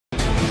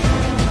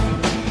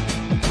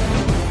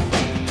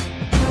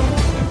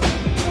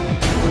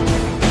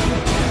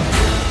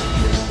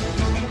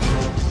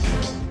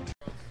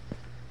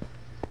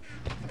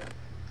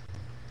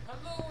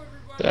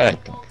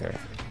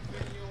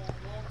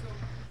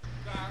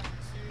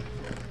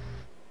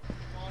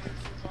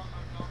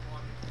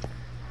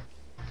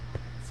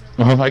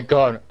Oh my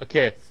god.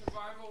 Okay,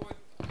 Survival with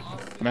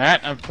Austin.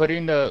 Matt, I'm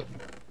putting the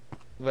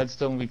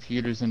redstone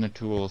repeaters in the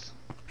tools.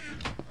 There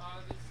should be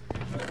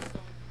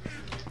redstone. We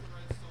should make a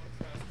redstone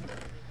chest for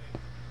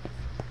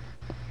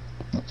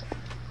everything.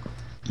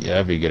 Yeah,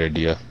 that'd be a good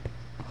idea.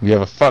 We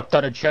have a fuck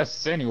ton of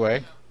chests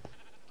anyway. Yeah.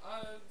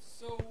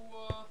 So,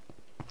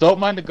 Don't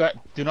mind the grass.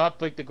 Do not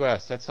break the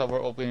grass. That's how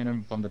we're opening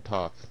them from the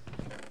top. I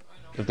know.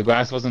 If the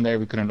grass wasn't there,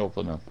 we couldn't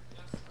open them.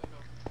 Yes, I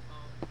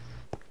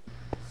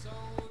know. So,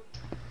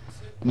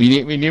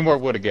 We need more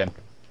wood again.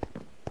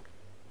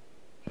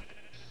 kidding me?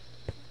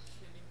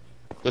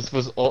 This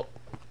was all.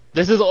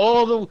 This is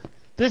all the.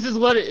 This is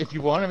what. If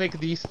you want to make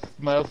these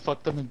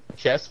fuck ton of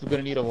chests, we're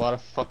gonna need a lot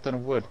of fuck ton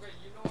of wood. Okay,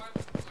 you know what? I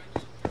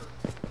need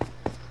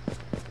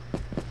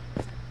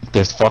dirt.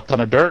 There's fuck ton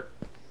of dirt.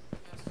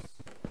 Yes.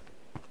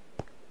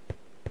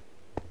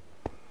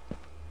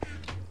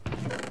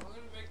 I'm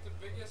gonna make the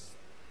biggest.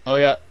 Oh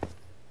yeah.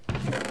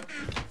 This is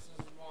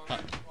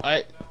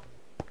I.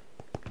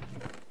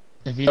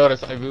 If you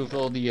notice, I moved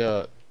all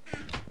the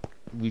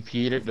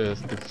repeated the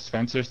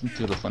dispensers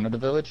into the front of the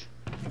village.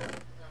 Yeah, yes,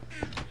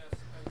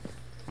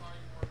 I saw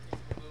you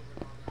working a little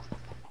bit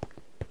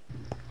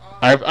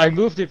on that. I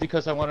moved it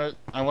because I wanted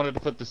to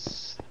put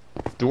this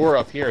door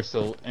up here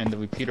and the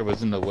repeater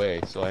was in the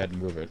way, so I had to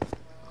move it.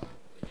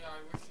 Yeah, I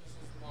wish this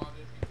was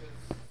modded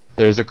because.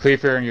 There's a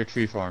creeper in your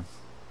tree farm.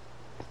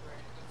 Right,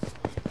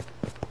 that's sweet.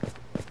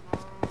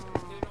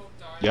 They don't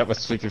die. Yep,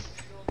 let's sleep your. They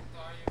don't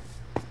die if.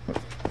 They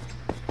don't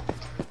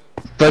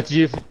die. But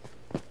you've.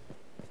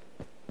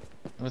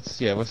 Let's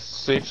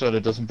save so that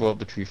it doesn't blow up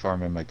the tree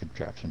farm and my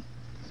contraption.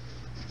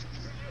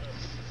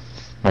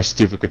 My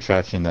stupid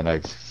contraption that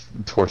I've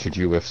tortured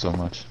you with so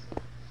much.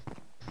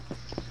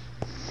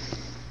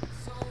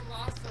 So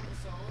last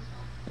episode,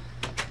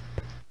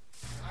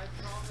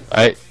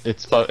 I promised.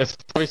 It's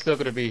probably still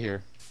gonna be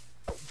here.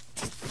 I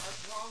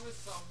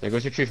promised something. There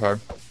goes your tree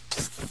farm. I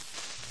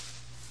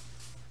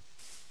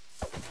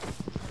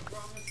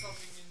promised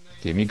something in the.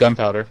 Give me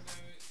gunpowder. I'm going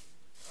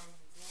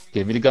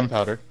Give me the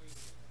gunpowder.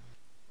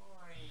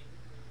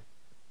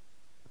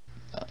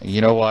 Fine.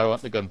 You know why I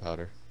want the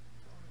gunpowder. Oh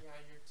yeah,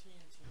 your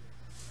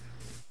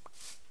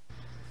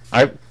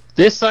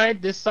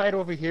TNT. This side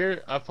over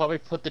here, I'll probably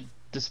put the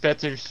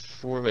dispensers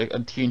for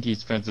TNT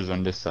dispensers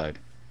on this side.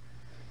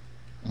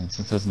 And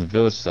since that's on the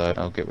village side,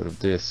 I'll get rid of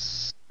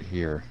this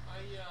here. I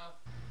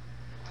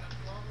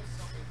promised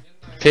something,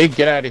 didn't I? Pig,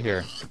 get out of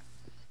here.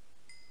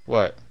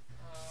 What? That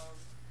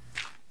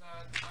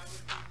I would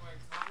do my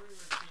comedy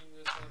routine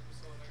this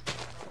episode. I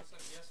promised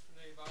that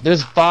yesterday.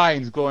 There's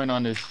vines going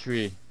on this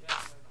tree. Yes, I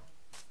know.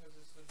 Because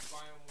it's the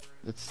biome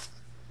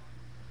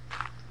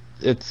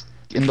we're in. It's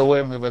in the way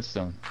of my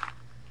redstone.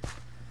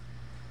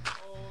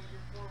 Oh,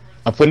 your poor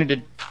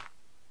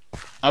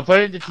I'm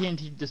putting the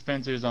TNT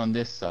dispensers on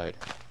this side.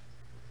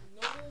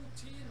 No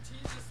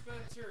TNT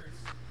dispensers.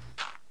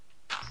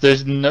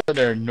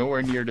 They're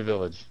nowhere near the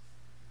village.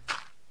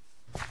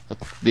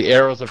 The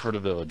arrows are for the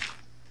village.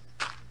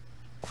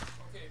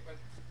 Okay, but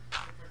to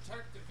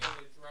protect the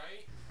village,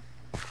 right?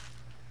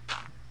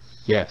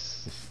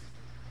 Yes.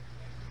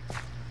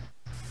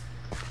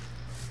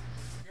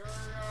 You're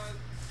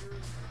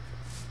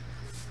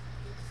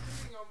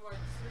sitting on my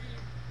tree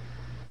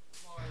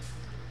line.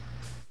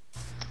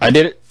 I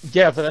did it.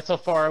 Yeah, but that's how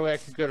far away I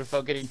could go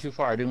without getting too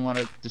far. I didn't want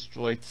to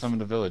destroy some of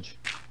the village.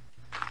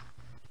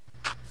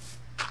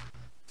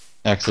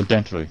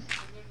 Accidentally. And then,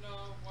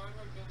 why am I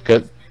building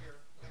Good. this bigger?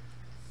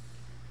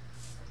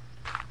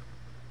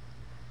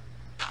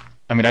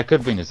 I mean, I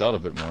could bring this out a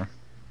bit more.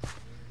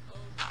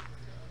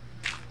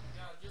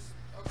 Yeah, just,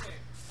 okay.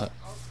 Uh.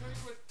 I'll show you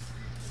what you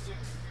can do here.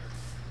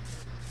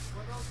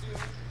 What I'll do,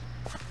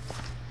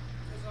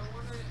 because I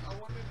wanna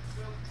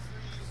build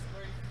trees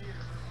right here.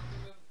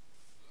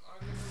 I'm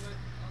gonna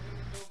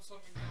build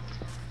something else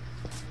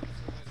so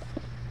that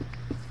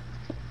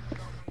I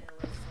got one of your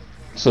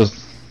redstone So, blocks.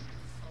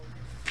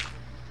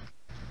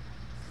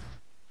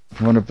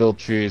 you want to build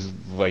trees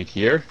right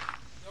here,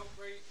 Nope,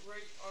 right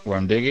on where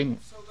I'm digging?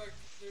 So like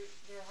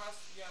there has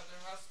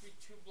to be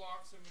 2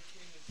 blocks in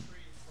between the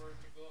trees for it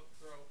to grow.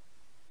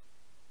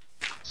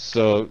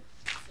 So,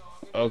 So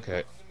okay.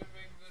 I'm gonna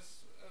make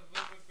this a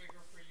little bit bigger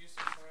for you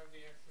since I have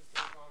the extra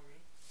dirt on me.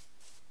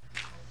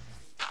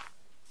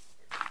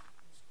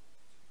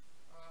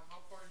 How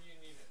far do you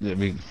need it? Let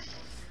me.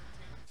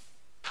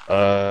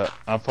 Here,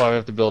 I'll probably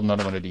have to build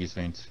another one of these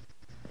things.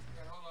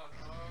 okay, hold on.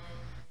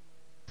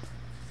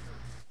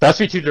 Pass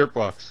me 2 dirt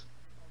blocks.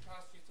 I'll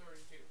pass you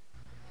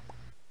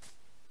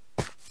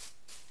 32.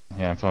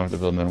 Yeah, I'm probably have to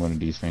build another one of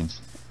these things.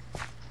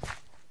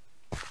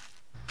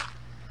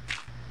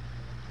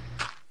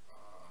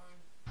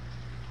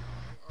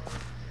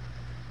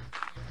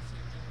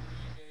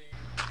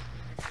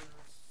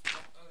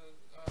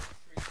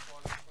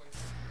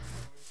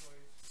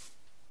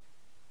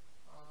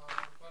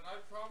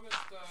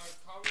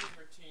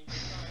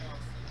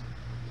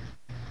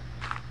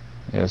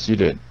 Yes, you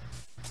did.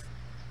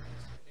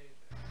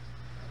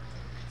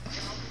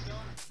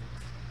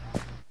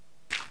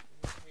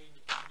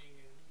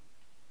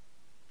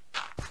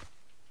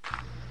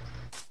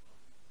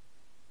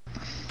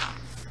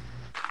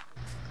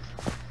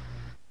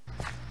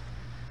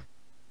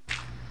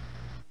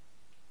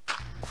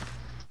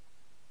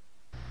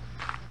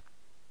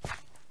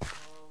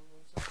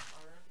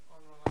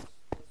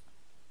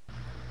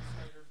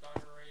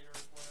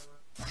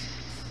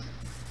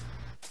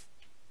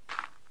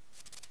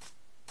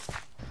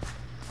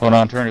 Hold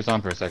on, turn this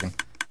on for a second.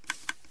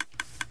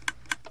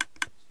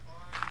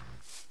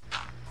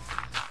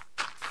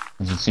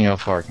 Let's see how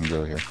far I can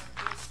go here. This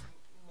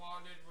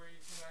modded where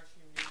you can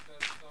actually make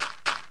that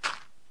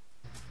stuff.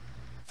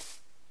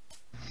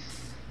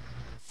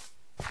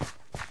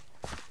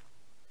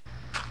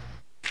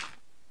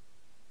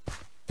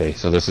 Okay,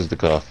 so this is the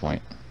cutoff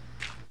point.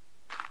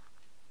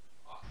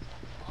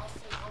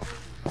 Austin, how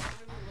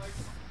many likes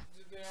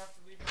did they have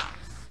to leave in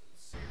this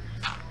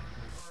series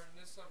or in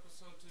this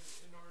episode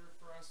in order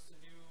for us to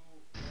do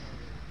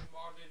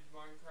modded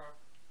Minecraft?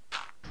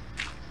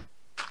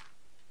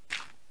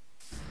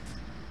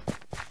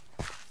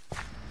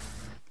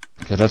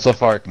 Okay, that's how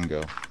far I can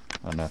go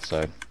on that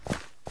side.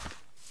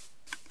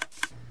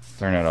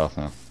 Turn it off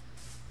now.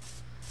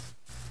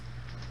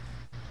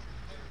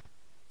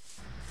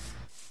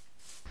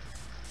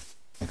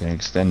 I can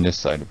extend this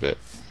side a bit.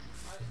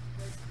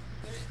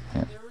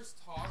 There was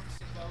talks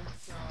about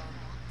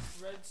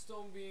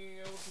redstone being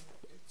able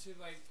to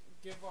like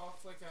give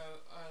off like a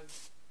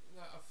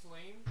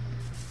flame.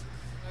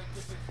 Like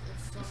if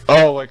something,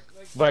 Oh, like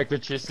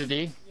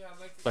electricity? yeah,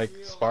 Like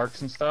real,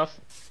 sparks and stuff?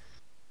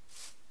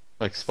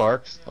 Like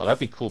sparks? Yeah. Oh, that'd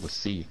be cool to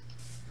see.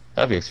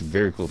 That'd be actually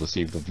very cool to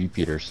see with the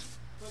repeaters.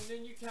 But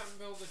then you can't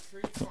build a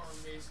tree farm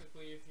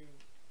basically if you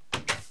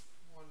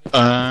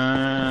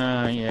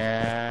wanted.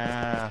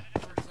 Yeah.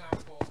 For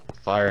example.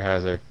 Fire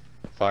hazard.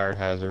 Fire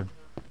hazard.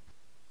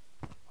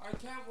 I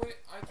can't wait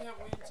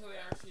until they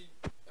actually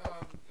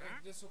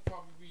like this will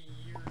probably be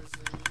years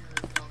and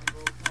years down the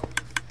road,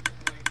 probably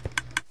in like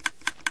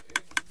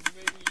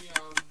maybe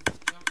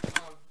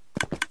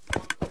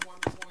one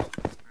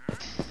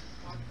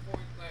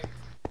point like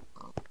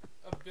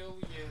a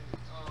billion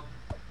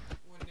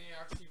when they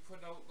actually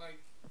put out like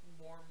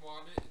more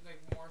modded, like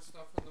more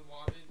stuff in the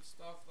modded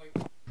stuff, like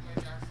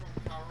actual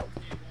power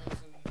cables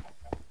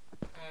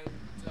and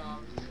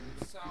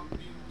sound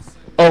beams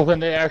and Oh, when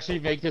they actually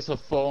make this a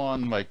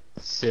full-on, like,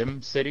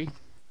 Sim City?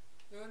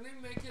 when they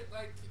make it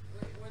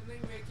when they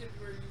make it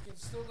where you can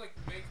still like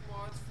make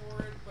mods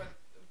for it,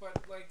 but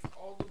like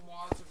all the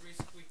mods are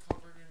basically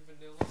covered in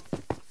vanilla.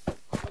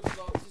 I would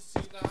love to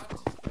see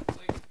that.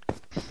 Like,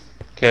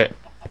 Okay.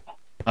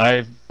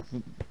 I've,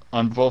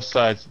 on both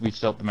sides,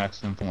 reached out the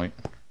maximum point.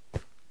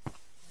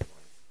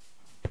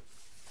 okay.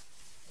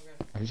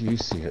 How do you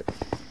see it?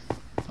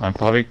 I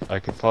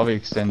could probably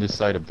extend this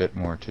side a bit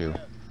more, too.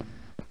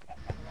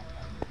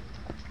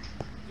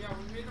 Yeah,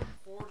 we made a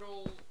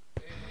portal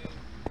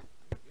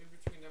in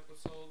between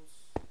episodes.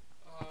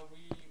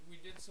 We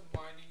did some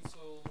mining,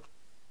 so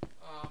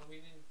we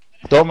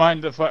didn't. Don't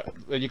mind the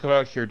when you come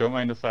out here, don't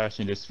mind the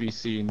flashing, just be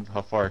seeing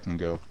how far I can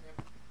go.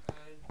 Yep.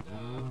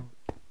 And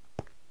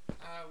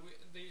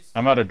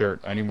I'm out of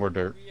dirt. I need more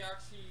dirt. we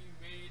actually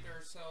made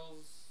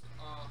ourselves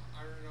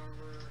iron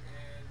armor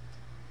and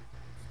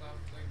stuff.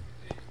 Like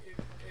if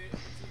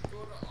you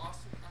go to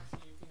Austin,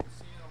 actually you can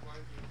see it on my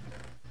view.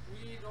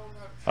 We don't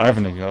have. I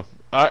haven't enough.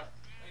 Like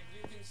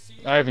you can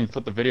see. I haven't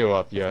put the video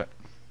up yet.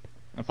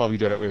 I'll probably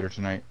do that later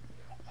tonight.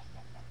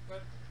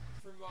 But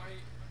for my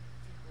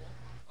people,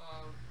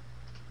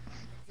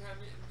 you can.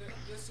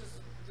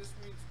 This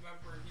means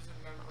member. He's a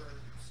member,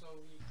 so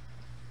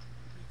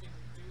he can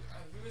do.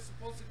 He was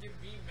supposed to give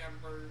me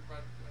member,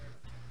 but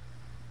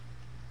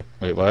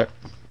Wait, what?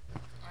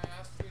 I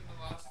asked you in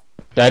the last.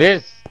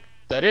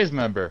 That is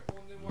member.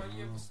 Well, then why do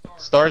you have a star?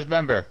 Star's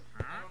member.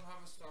 I don't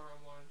have a star on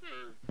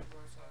mine. On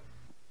my side.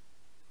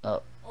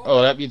 Oh,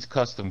 oh, that means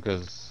custom,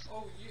 because...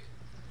 Oh, you,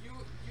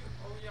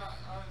 oh yeah,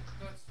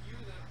 that's you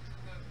that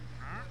doesn't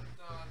have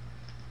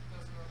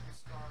the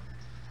star.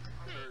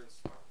 I have the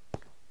star.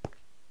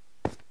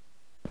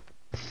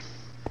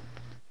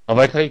 I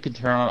like how you can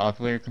turn on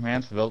operator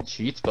commands without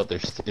cheats, but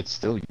it's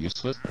still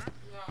useless. Yeah,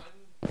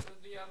 and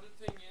the other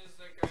thing is,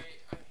 like, I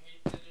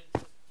hate that it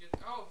just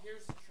gets... Oh,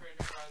 here's the trader,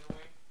 by the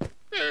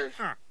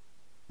way.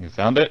 You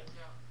found it?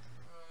 Yeah,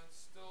 it's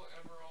still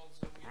emeralds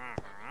and we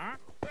don't have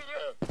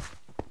any.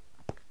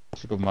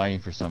 Should go mining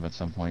for some at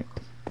some point.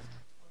 Well,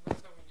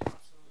 not that we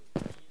absolutely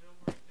need them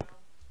right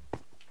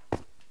now.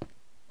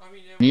 I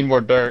mean, Need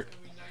more dirt.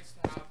 It'd be nice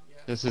to have, yes.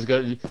 This is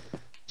gonna...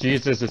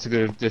 Jesus,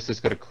 this is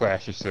gonna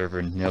crash your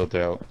server, no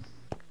doubt.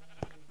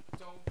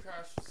 Don't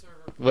crash the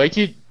server. Wait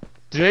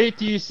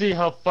till you see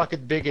how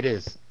fucking big it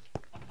is.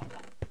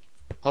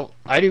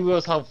 I didn't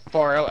realize how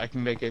far out I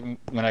can make it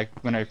when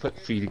I put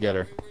three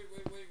together.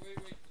 Wait.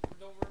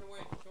 Don't run away.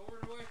 Don't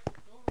run away.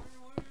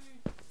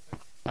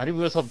 I didn't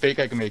realize how big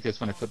I can make this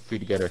when I put three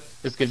together.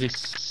 This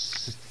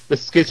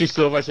gives you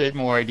so much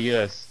more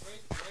ideas.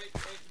 Wait.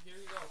 Here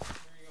you go.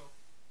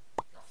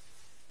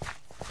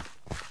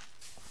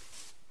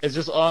 It's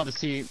just on to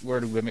see where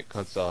the limit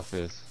cuts off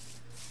is.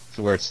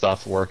 So where it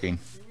stops working.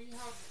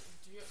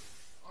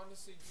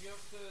 Honestly, do you have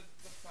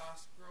the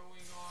fast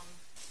growing on?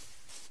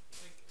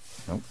 Like,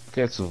 Nope.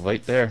 Okay, so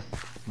right there.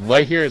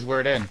 Right here is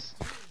where it ends.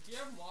 do you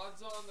have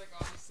mods on? Like,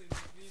 honestly,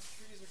 these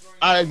trees are growing.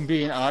 I'm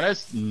being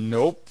honest,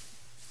 nope.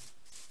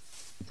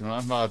 I do not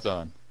have mods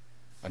on.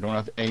 I don't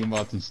have any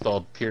mods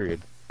installed,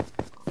 period. I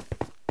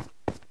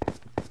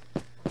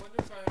wonder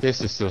if I have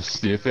This is so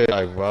stupid,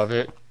 I love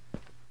it.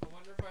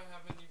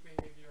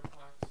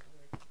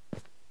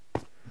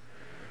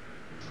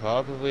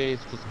 Probably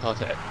it's what's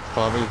causing it.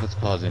 Probably what's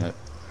causing it.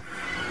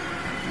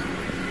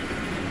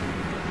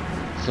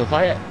 So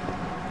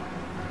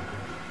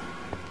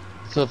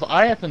if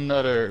I have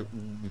another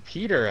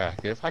repeater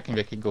active, I can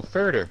make it go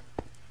further.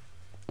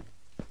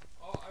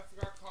 Oh, I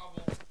forgot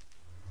cobble.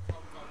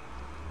 Cobble.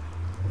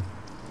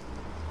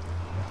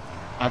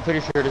 I'm pretty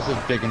sure this is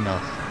big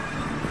enough.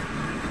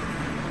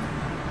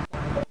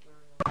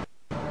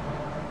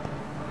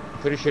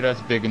 Pretty sure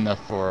that's big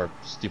enough for a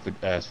stupid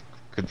ass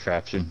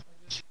contraption.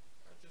 I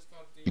just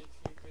got the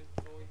achievement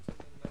going to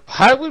the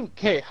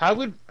next.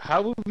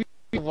 How would we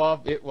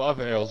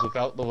lava arrows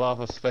without the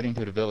lava spreading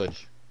to the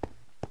village?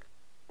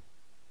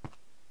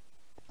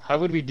 How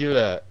would we do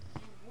that?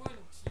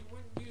 You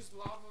wouldn't use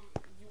lava.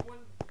 You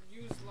wouldn't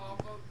use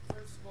lava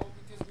first of all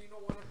because we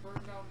don't want to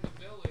burn down the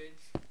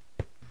village.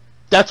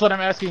 That's what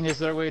I'm asking. Is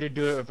there a way to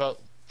do it without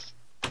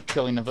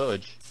killing the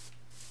village?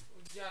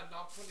 Yeah,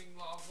 not putting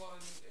lava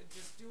and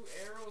just do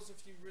arrows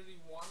if you really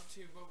want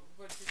to,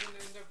 but you're gonna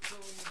end up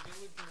killing the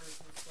villagers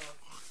and stuff.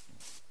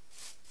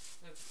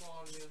 That's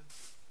spawn in.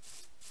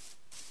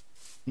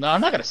 No,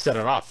 I'm not gonna set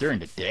it off during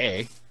the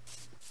day.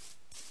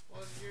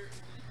 Well,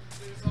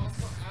 there's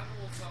also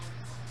animals out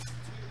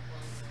too,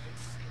 by the way.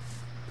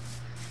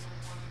 You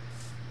don't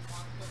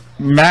want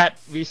them. Matt,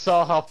 we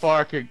saw how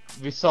far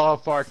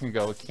it can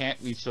go. It can't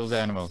reach those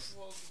animals.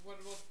 Well, what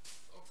about?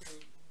 Okay,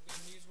 then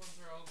these ones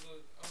are out of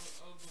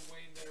the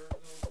way there.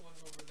 Those ones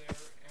over there,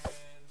 and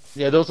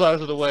Yeah, those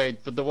ones are the way,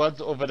 but the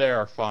ones over there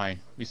are fine.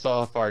 We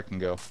saw how far it can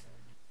go.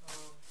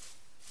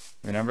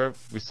 Remember?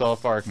 We saw how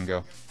far it can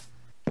go.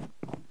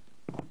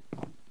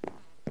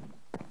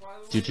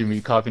 Did you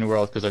me copying the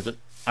world? Because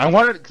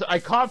I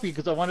copied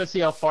because I wanted to see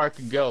how far it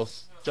could go.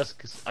 Just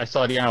because I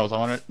saw the animals, I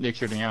want to make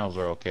sure the animals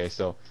are okay.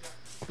 So,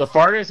 the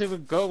farthest it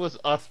would go was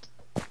up,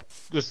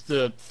 was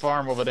the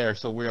farm over there.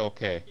 So we're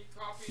okay.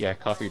 Yeah,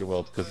 copy the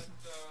world because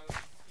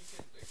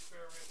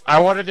I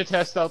wanted to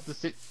test out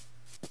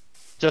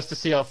just to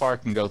see how far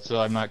it can go. So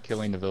I'm not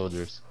killing the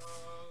villagers.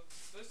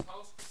 This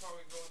house could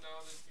probably go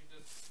now that you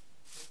just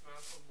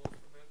dismantled most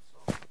of it.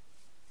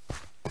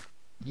 So.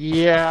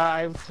 Yeah,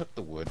 I took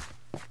the wood.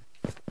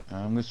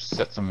 I'm gonna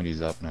set some of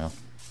these up now.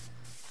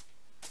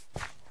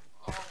 Oh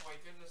my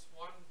goodness,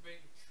 one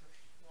big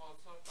tree. Well,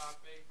 it's not that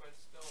big, but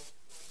still.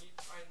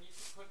 I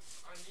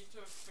need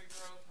to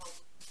figure out how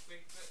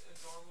big the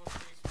normal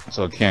tree.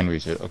 So it can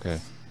reach it. Okay.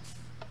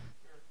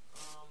 Here,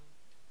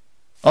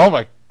 Oh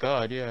my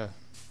god, yeah.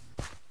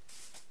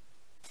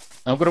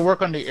 I'm gonna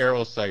work on the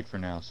arrow site for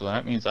now. So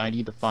that means I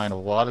need to find a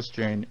lot of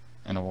string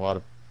and a lot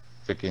of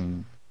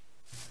freaking.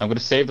 I'm gonna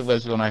save the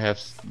redstone I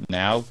have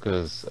now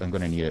because I'm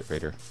gonna need it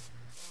later.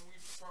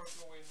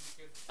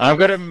 I'm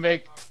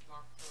gonna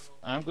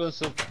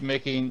start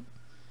making,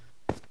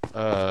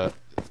 well,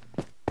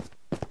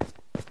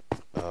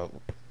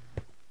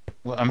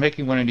 I'm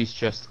making one of these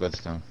chests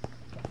redstone.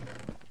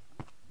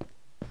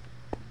 I'm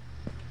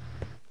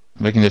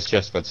making this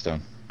chest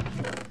redstone.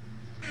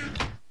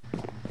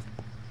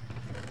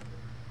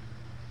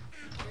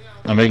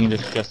 I'm making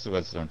this chest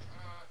redstone.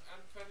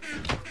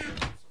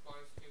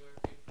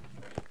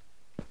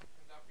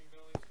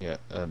 Yeah,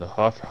 the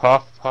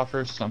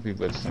hopper, some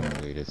people it's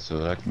related, so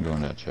that can go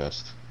in that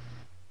chest.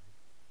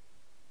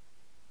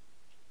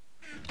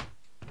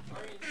 I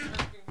mean,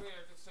 technically,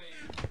 I could say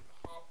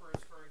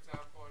hoppers, for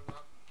example, are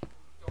not,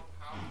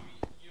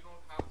 you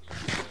don't have to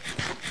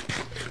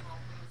use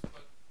hoppers,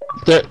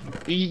 but...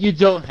 You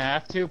don't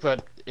have to,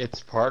 but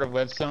it's part of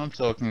redstone,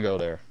 so it can go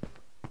there.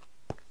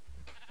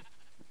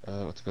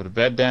 Let's go to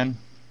bed then.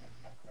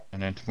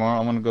 And then tomorrow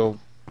I'm gonna go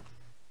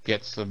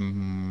get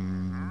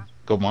some...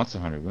 Go Monster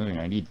Hunter. Really,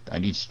 I need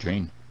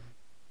string.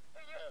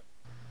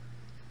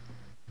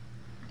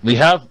 We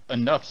have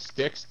enough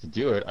sticks to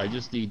do it. I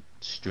just need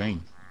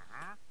string.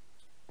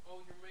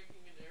 Oh, you're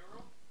making an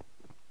arrow?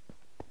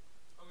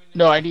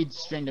 No, I need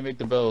string to make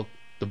the bow.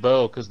 The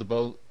bow, because the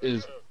bow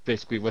is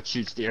basically what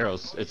shoots the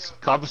arrows. It's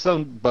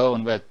cobblestone, bow,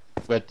 and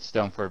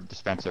redstone for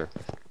dispenser.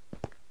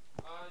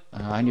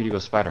 I need to go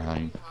spider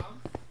hunting.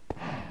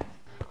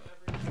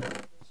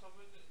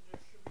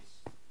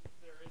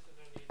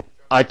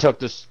 I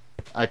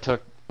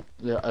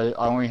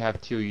only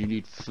have 2. You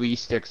need 3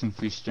 sticks and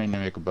 3 string to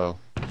make a bow.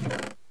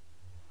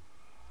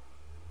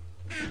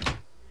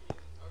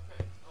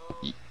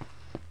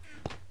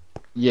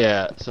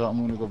 Yeah, so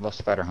I'm gonna go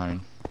spider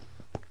hunting.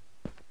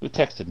 Who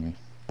texted me?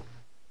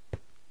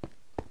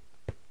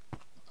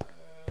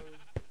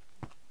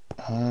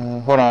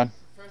 Hold on.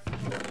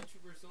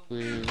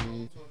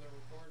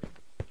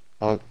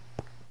 Oh,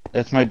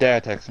 it's my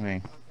dad texting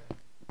me.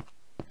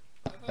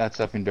 That's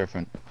something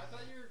different.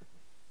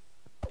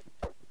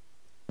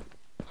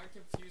 I'm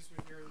confused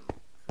with your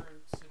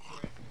current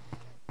situation.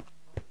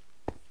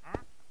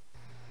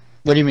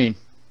 What do you mean?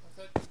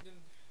 I thought you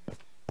didn't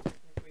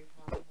technically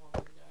have mom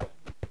and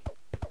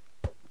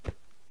dad.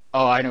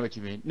 Oh, I know what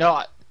you mean.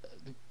 No,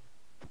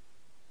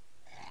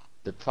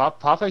 the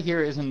Papa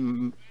here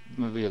isn't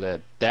my real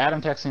dad. Dad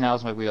I'm texting now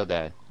is my real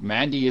dad.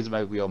 Mandy is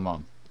my real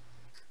mom.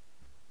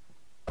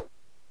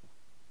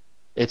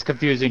 It's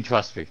confusing,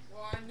 trust me.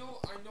 Well, I know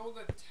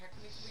that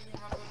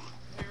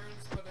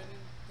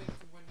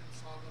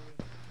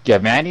Yeah,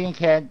 Manny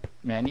and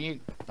Manny.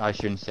 I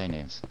shouldn't say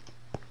names.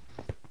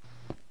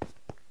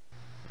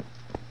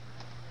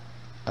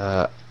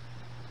 Uh,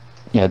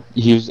 yeah,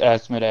 he was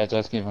asking my dad's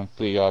asking if I'm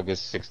free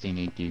August 16,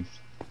 18,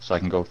 so I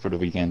can go for the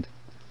weekend.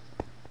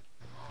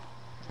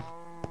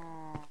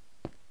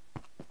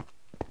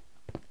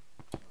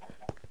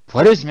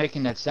 What is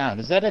making that sound?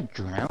 Is that a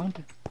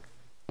drowned?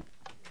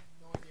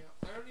 No idea.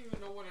 I don't even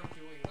know what I'm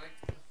doing. Like,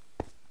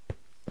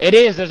 It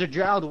is. There's a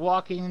drowned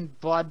walking in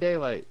broad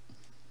daylight.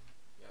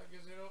 yeah,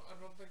 because I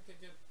don't think they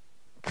get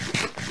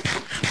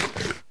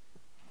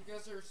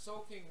because they're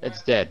soaking wet.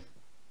 It's dead.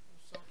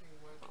 They're soaking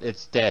wet.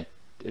 It's dead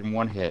in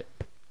one hit.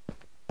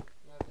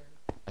 Yeah,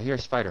 I hear a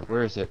spider.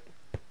 Where is it?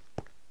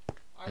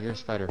 I hear a don't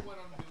spider. know what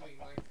I'm doing.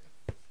 Like,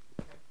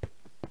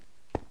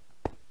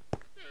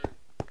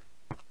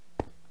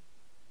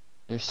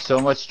 There's so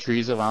much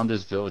trees around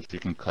this village you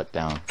can cut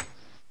down.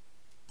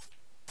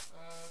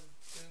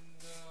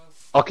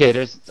 Okay,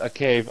 there's a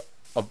cave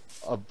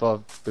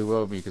above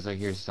below me because I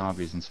hear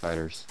zombies and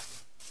spiders.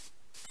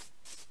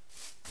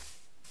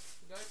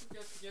 did I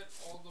forget to get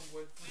all the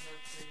wood from that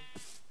tree?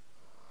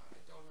 I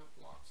don't have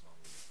blocks on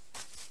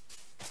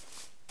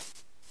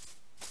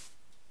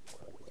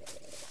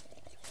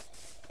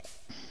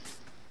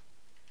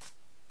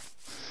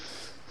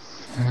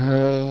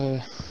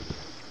me.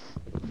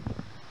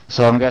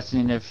 So I'm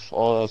guessing if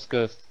all else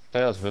good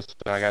fails,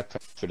 I got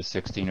for the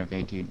 16th of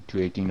 18 to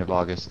 18th of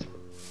August. Is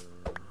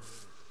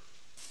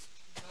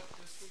that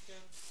this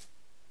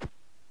weekend?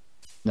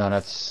 No,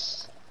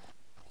 that's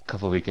a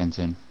couple weekends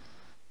in.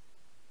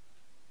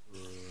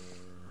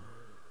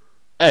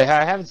 Hey,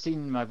 I haven't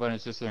seen my brother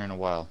and sister in a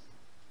while.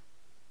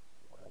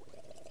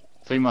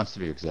 3 months to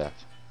be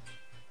exact.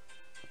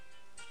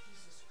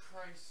 Jesus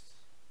Christ.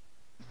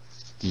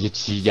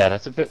 Yeah,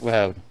 that's a bit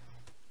loud.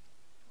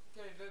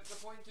 Okay, the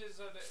point is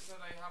that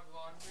I have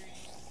laundry.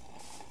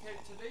 Okay,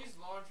 today's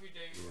laundry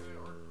day,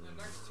 or the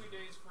next 2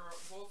 days for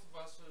both of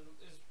us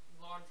is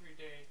laundry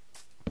day.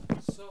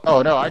 So.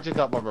 Oh no, I just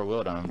got rubber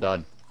wheel done. I'm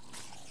done.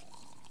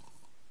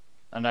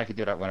 And I can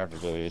do that whenever,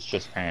 really. It's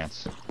just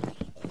pants.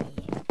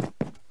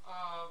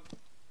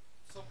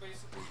 So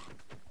basically.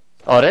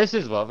 Oh, this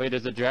is lovely.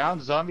 There's a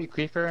drowned zombie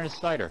creeper and a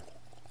spider.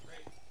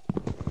 Great.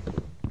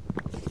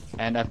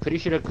 And I'm pretty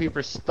sure the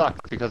creeper's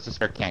stuck because the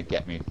spider can't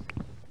get me.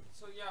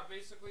 So yeah,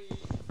 basically,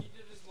 he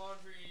did his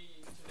laundry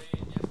today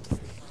and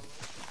yesterday,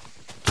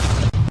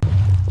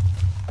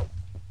 probably.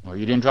 Well,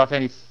 you didn't drop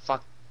any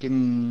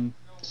fucking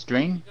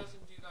string? He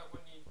doesn't do that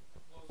when he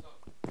blows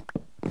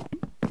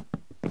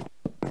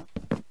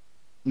up.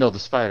 No, the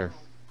spider.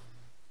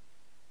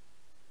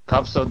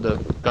 So the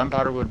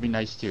gunpowder would be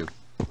nice too.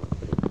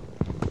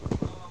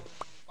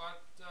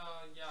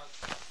 Yeah,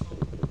 so,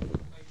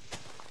 like,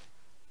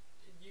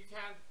 you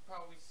can't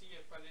probably see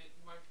it, but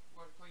my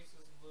place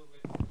is a little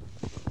bit,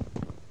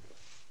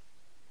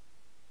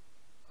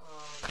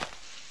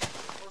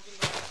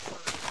 organized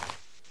for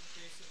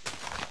basically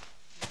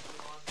doing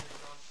laundry,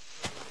 not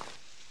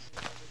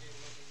for everyday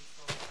living,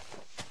 so.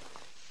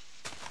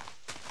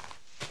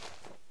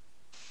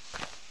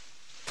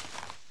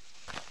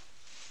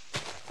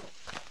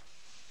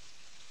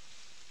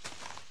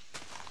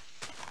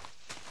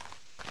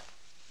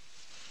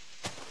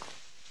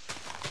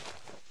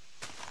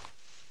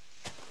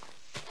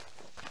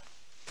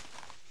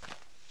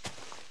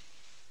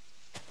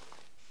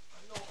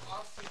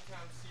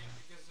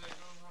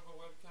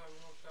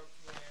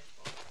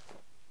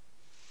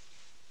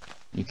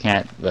 You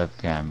can't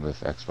webcam with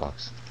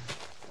Xbox.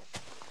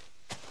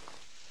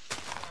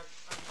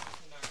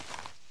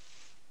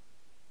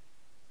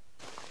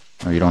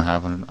 No, you don't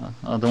have one.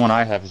 The one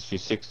I have is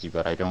 360,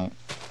 but I don't.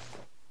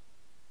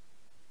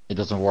 It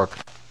doesn't work.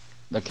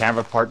 The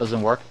camera part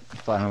doesn't work,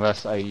 but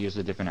unless I use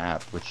a different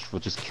app, which will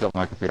just kill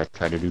my computer. I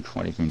try to do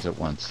 20 things at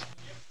once.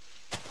 Yep.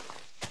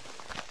 The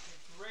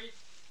great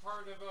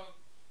part about...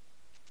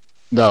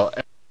 No,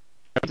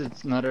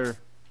 it's another.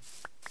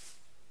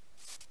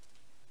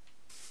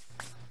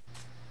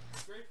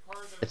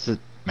 It's a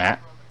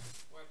map.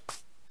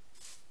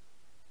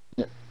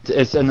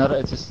 It's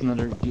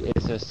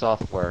a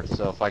software.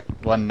 So if I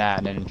run that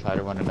and then try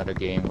to run another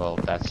game, well,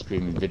 that's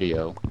streaming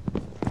video.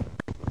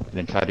 And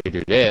then try to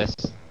do this,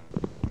 it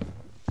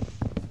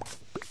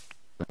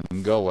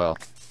doesn't go well.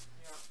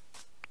 Yeah.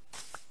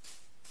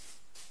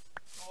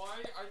 Oh,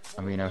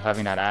 I mean,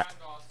 having that app.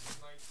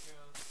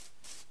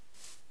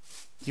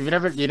 You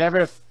never have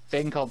a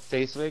thing called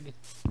FaceWig?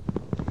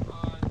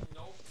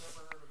 Nope,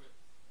 never heard of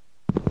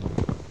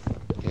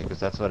it. Okay, because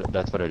that's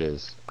what it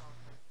is.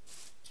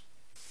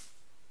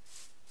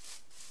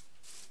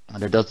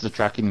 And it does the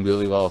tracking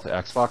really well with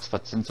Xbox,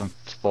 but since I'm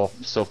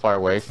so far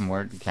away from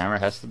where the camera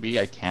has to be,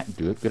 I can't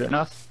do it good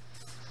enough.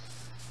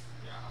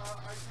 Yeah,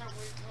 I can't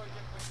wait till I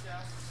get my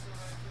desk so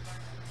that I can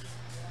actually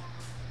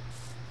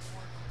get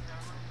more the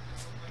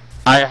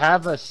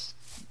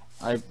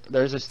camera.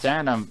 There's a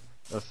stand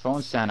a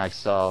phone stand I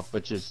saw,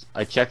 which is,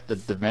 I checked the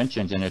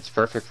dimensions and it's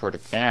perfect for the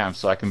cam,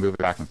 so I can move it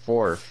back and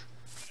forth.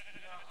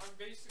 Yeah, I'm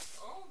basic.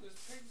 Oh, there's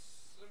pigs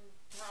and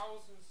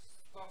cows and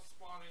stuff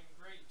spawning.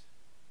 Great.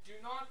 Do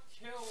not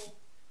kill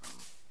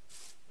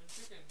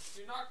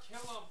Do not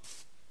kill them.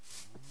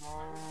 I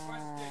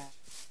request it.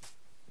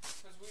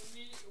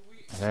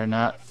 Because They're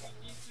not.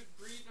 we need to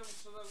breed them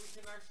so that we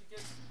can actually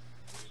get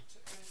meat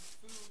and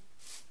food,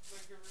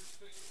 like a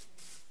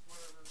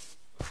whatever,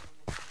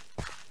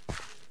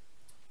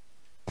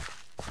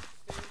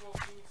 sustainable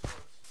food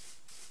source.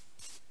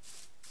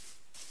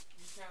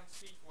 We can't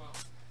speak well.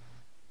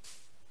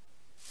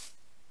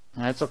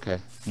 That's okay.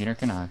 Neither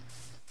can I.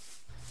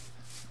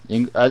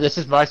 This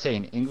is my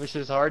saying. English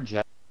is hard,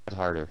 Japanese is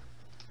harder.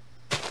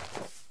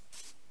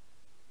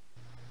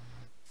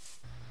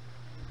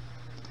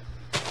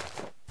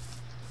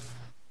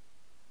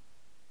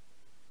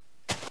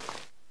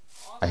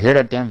 I hear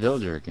that damn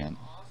villager again.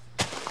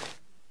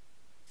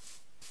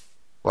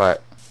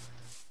 What?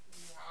 You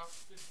have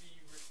to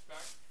be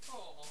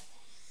respectful.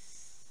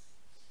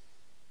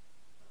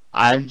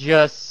 I'm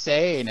just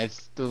saying,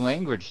 it's the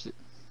language.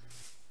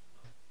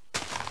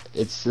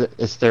 It's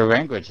their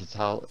language. It's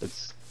how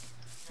it's.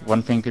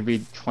 One thing could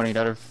be 20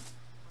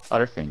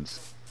 other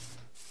things.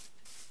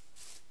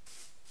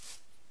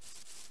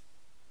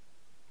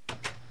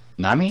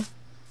 Nami?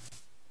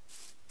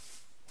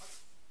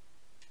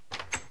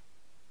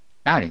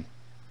 Howdy.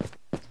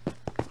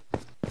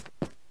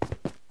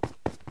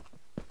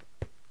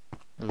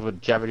 This is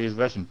what Japanese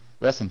lesson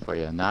for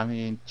you.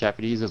 Nami in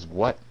Japanese is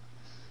what?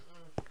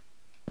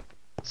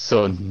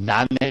 So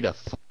nane the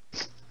f.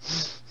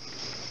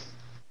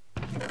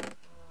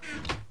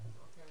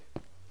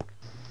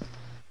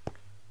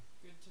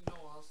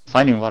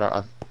 Finding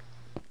water.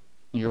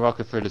 You're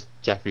welcome for this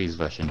Japanese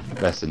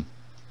lesson.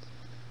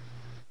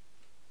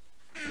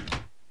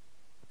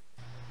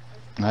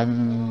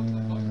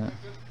 I'm.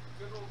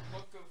 Good old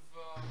book of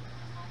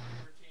comedy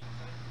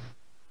routines.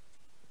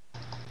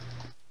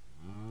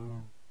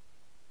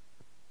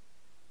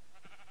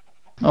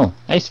 Oh,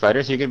 hey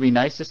spiders, you're gonna be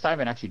nice this time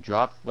and actually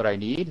drop what I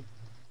need?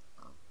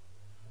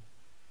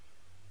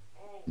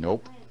 Oh,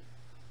 Nope.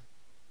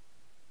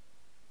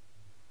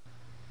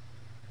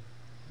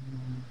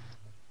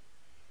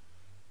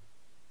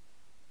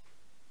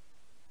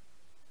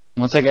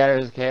 Once I get out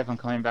of this cave, I'm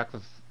coming back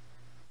with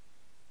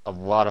a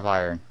lot of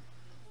iron.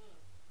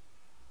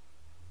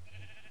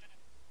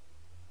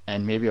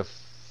 And maybe a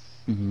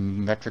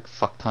metric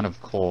fuck ton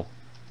of coal.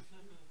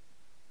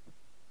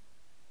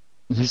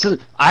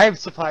 I'm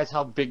surprised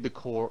how big the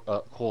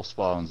coal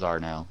spawns are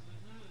now.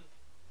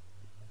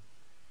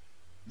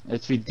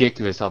 It's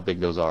ridiculous how big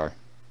those are.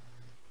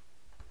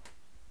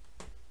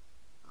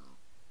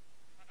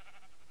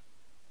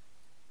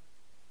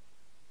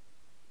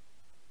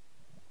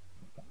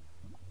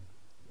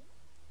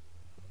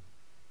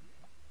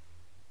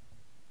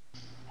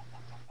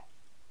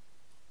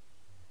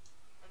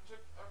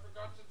 I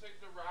forgot to take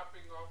the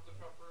wrapping off the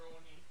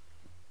pepperoni.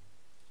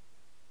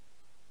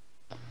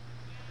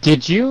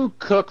 Did you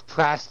cook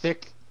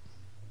plastic?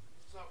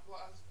 It's not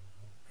plastic.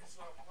 It's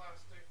not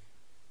plastic.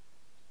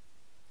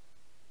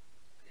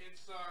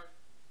 It's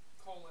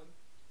colon.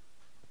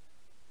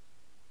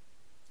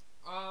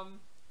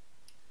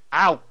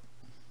 Ow!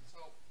 So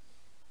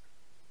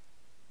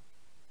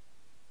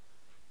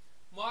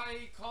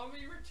my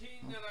comedy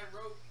routine that I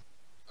wrote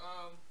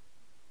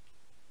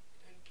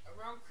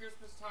around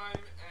Christmas time,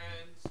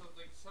 and so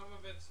like some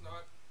of it's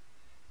not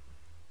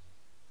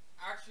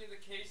actually the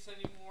case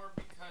anymore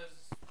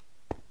because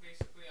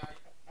basically I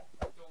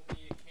don't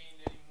need a cane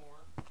anymore.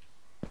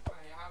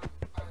 I have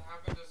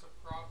it as a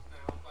prop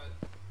now, but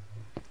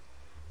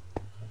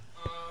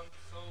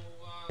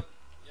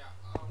yeah,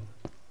 I'm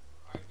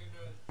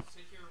gonna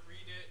sit here,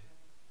 read it, and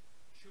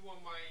chew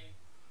on my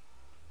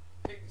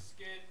pig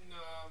skin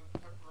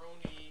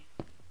pepperoni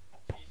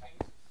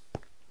casings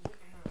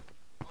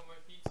on my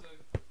pizza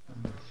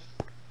pepperoni.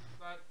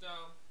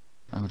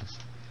 But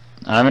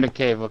I'm in a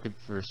cave looking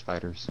for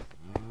spiders.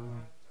 I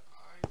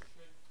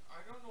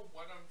don't know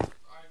what I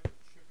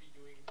should be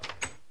doing.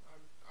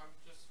 I'm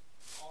just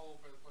all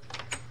over the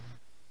place.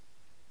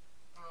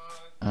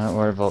 Don't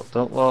worry about.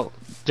 Well,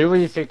 do what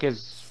you think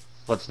is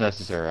what's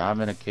necessary. I'm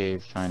in a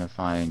cave trying to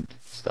find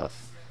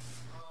stuff.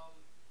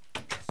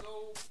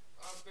 So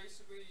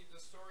basically, the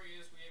story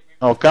is we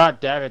Oh god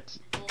damn it!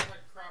 we both had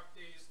crap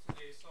days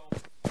today, so.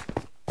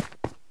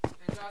 And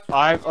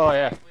that's Oh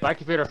yeah, my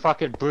computer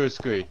fucking blue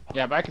screen.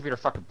 Yeah, my computer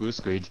fucking blue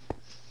screen.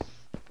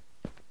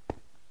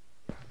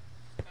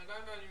 And I'm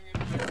not even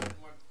gonna mention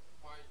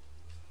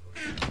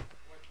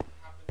what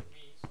happened to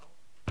me, so.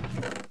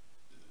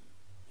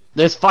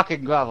 This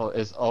fucking gravel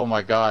is, oh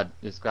my god,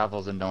 this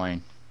gravel's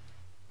annoying.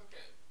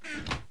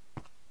 Okay.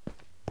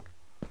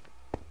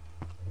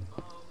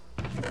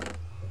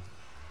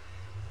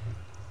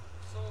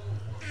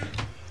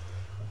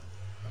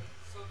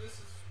 So this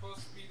is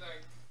supposed to be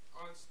like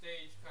on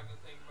stage kind of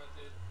thing, but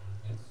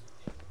it's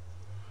in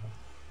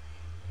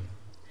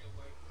real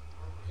life,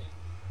 or in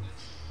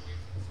this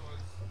situation, so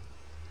it's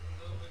a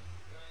little bit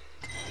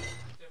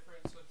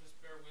different, so just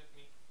bear with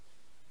me.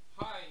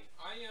 Hi,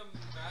 I am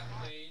Matt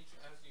Lage,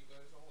 as you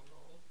guys all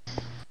know,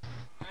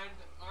 and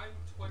I'm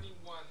 21.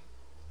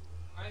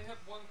 I have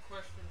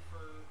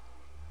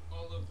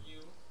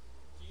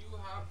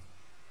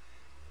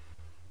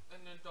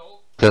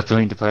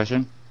Crippling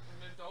depression?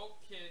 an adult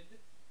kid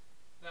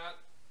that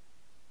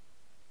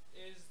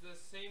is the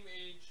same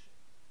age,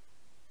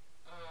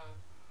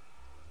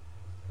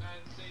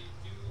 and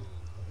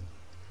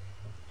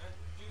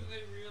do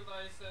they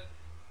realize that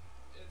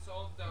it's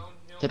all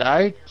downhill Did from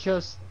I here?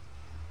 just...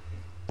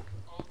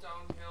 All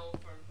downhill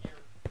from here.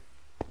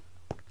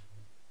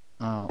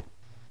 Oh.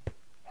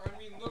 I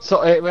mean, look.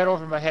 So it went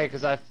over my head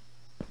because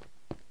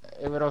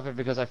It went over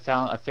because I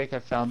think I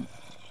found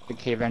the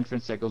cave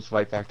entrance that goes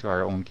right back to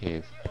our own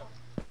cave.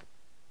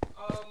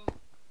 Um,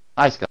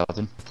 Hi,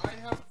 skeleton. I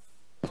have.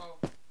 Oh,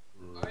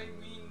 I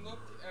mean, look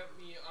at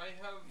me. I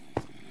have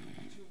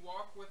to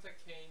walk with a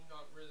cane.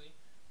 Not really.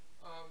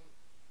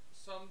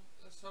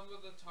 Some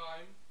of the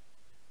time,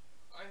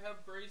 I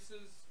have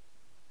braces.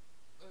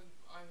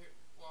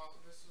 Wow,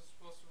 this is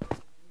supposed to.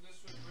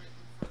 This was written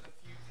for the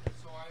future,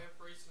 so I have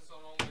braces on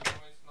all my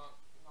joints. Not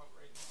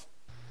right now.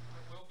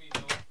 I will be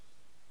though.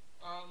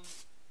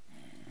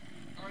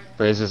 I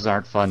Braces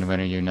aren't fun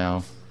when you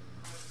know.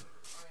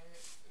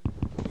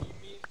 you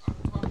mean I'm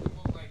talking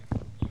about like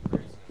knee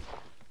braces,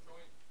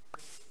 joint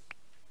braces.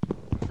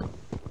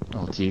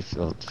 Oh, teeth.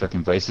 Oh,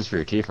 fucking braces for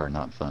your teeth are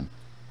not fun.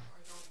 I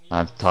don't need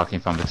I'm those. talking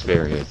from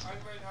experience. I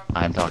might have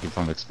I'm to. talking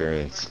from I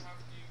experience. might have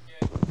to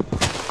get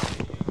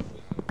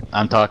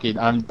I'm talking.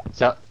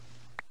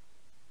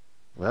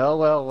 Well,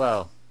 well,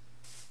 well.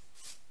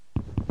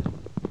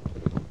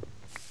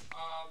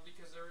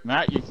 because they're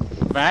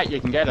Matt,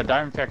 you can get a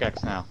diamond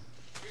pickaxe now.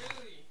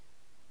 really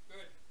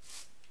good.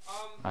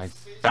 I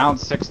Basically, found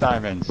 6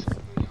 diamonds.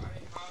 basically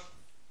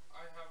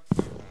I have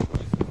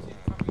wisdom teeth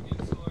coming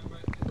in, so I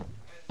might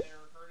and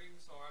they're hurting,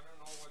 so I don't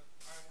know what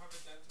I have a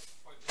dentist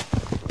appointment.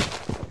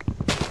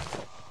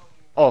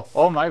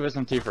 Oh, my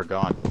wisdom teeth are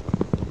gone. I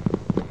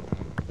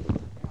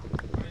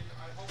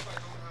hope I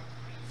don't have to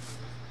lose my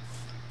wisdom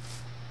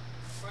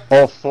teeth. But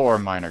All 4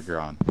 of mine are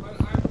gone. but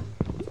I'm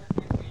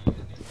technically an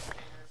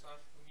entertainer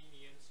slash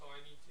comedian, so I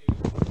need to.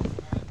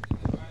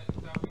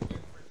 That would be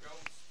good for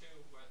jokes too,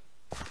 but.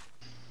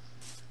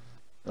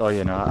 Oh,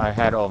 you know, I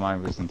had all my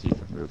wisdom teeth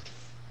removed.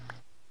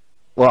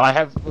 Well,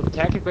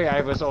 technically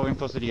I was only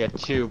supposed to get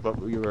 2, but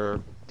we were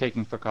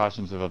taking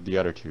precautions of the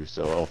other 2,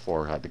 so all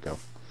 4 had to go.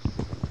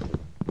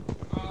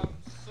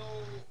 So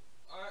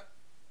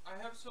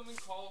I have something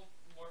called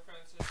warfare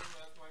system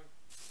as my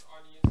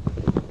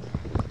audience.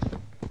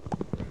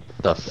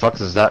 The fuck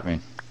does that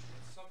mean?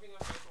 It's something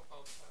that Michael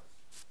Phelps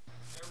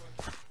has. Bear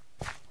with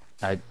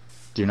me. I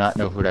do not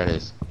know who that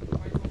is.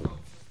 Michael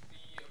Phelps is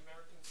the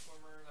American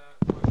swimmer that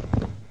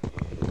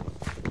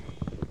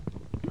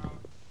won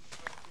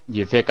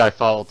You think I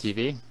follow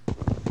TV?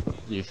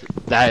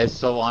 That is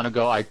so long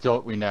ago, I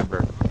don't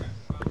remember.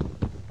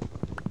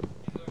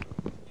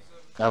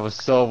 That was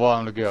so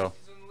long ago.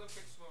 He's an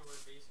Olympic swimmer,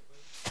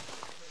 basically.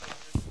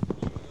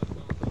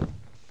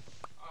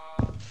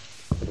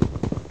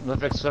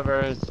 Olympic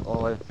swimmer is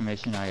all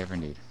information I ever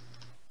need.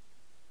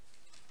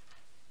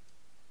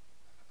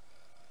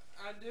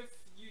 And if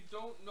you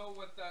don't know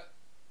what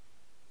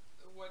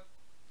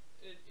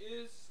it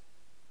is,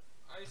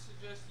 I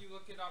suggest you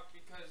look it up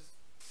because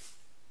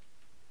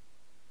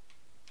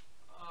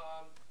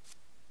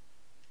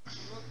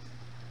look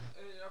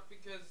it up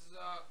because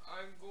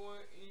I'm going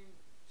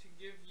to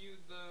give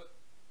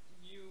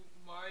you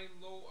my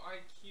low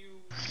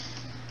IQ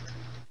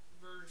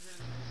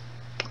version.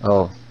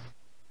 Oh.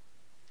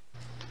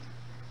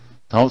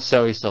 Don't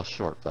sell yourself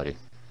short, buddy.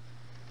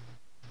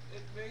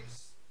 It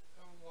makes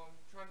well,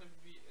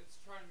 it's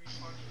trying to be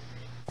funny to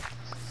me. I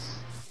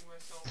don't see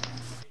myself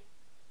as funny.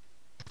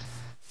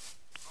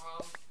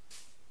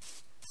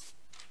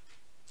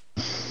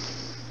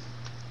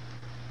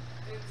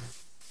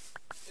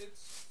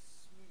 It's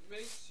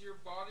makes your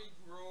body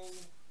grow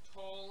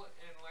tall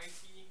and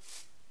lanky.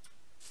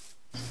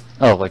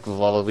 Oh, like with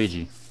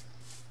Waluigi.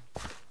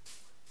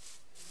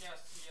 Yes,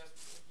 he has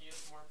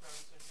more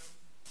fans than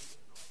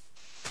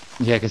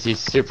him. Yeah, because he's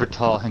super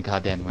tall and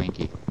goddamn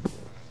lanky.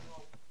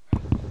 Well,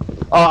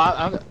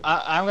 Oh,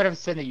 I'm gonna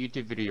send a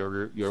YouTube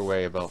video your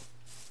way about.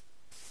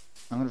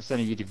 I'm gonna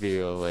send a YouTube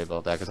video your way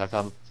about that because I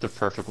found the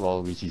perfect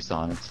Waluigi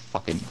song. It's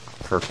fucking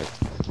perfect.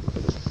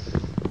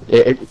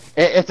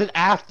 It's an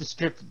apt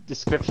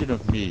description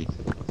of me.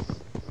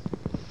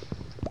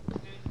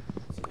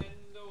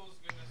 Nintendo's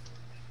gonna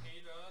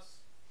hate us.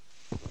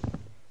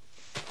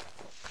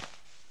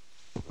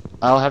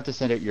 I'll have to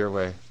send it your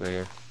way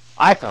later.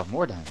 I found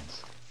more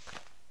diamonds,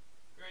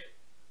 Great.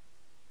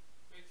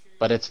 Make sure you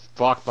but it's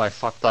blocked by a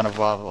fuck ton of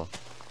lava.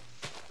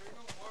 bring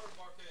a water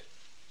bucket.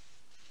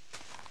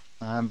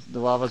 The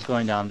lava's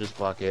going down. Just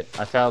block it.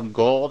 I found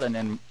gold and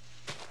then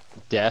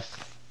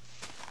death.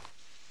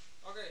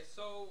 Okay,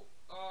 so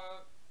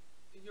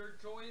your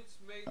joints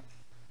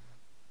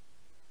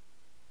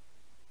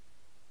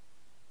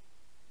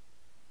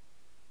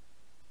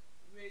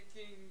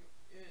making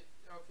it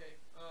okay.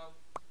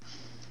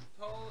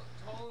 Tall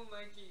and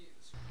lanky,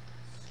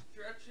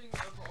 stretching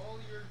of all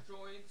your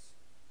joints,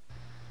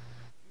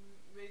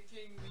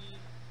 making me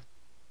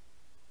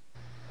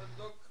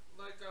look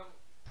like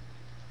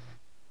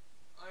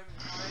I'm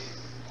high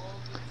all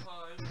the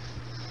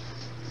time.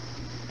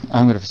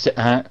 I'm gonna sit.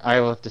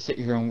 I will have to sit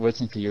here and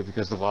listen to you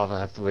because the lava. I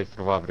have to wait for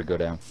the lava to go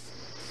down.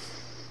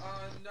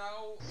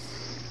 Now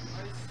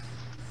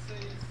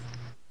say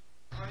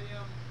I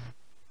am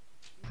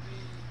the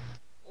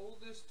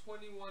oldest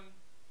 21,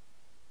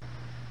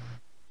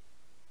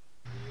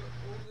 the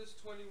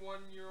oldest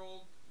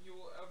 21-year-old you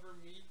will ever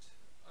meet.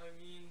 I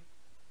mean,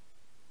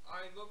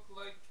 I look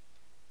like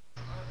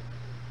I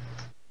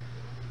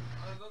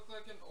look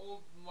like an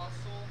old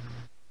muscle.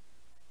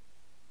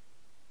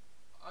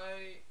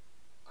 I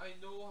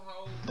know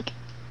how to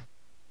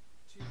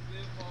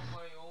live on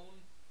my own,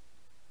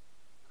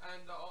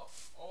 and all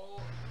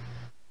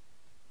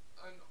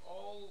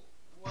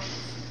what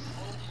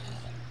all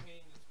ease and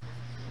pain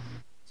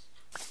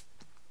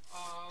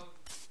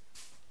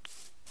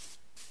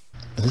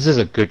is This is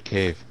a good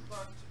cave.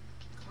 but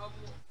come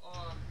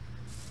on,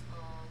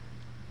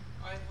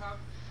 I have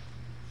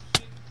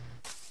shit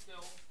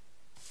still.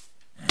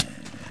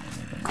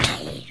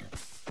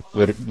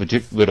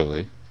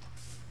 Literally.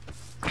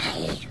 I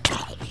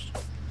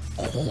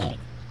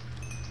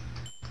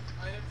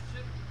have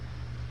shit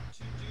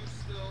to do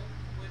still,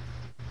 which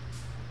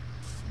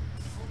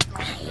oh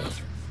god,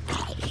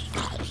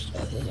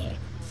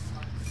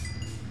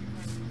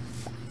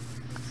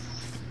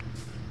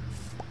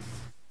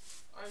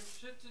 I have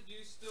shit to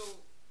do still,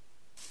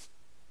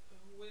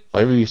 which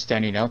Why were you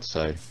standing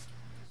outside?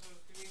 because I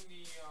was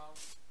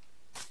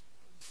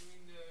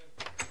doing the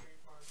green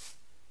card.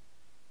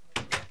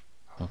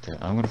 Okay,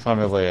 I'm gonna find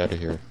my way out of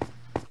here.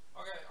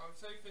 Okay, I'm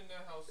safe in the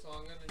house, so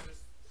I'm gonna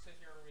just sit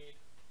here and read.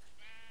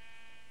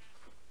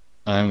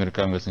 I'm gonna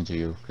come listen to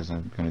you because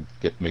I'm gonna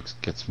get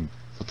some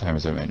full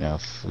timers out right now.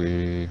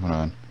 Hold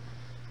on.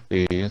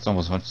 It's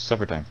almost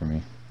supper time for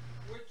me.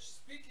 Which,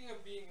 speaking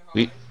of being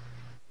high,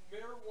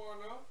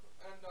 marijuana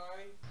and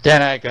I.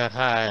 Then I got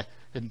high,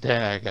 and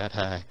then I got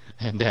high,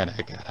 and then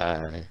I got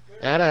high.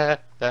 Da da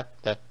da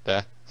da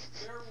da.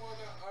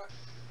 Marijuana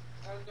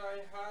and I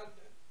had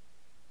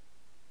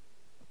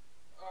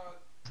a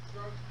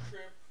drug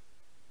trip.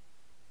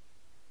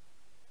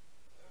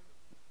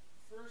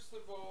 First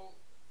of all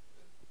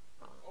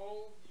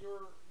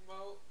your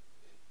mouth.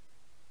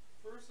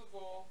 First of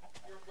all,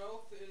 your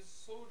mouth is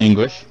so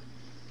English. dry.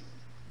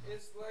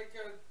 It's like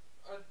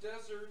a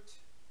desert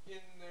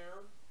in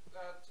there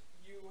that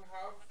you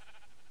have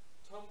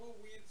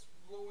tumbleweeds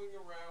blowing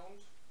around,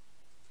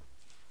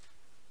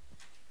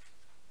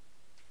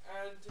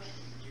 and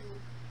you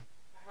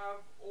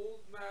have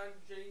old man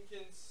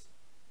Jenkins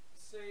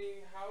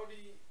saying,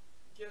 "Howdy,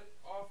 get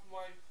off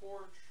my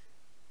porch."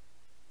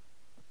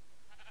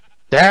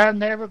 Damn,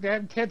 never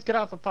again. Kids, get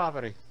off of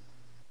poverty.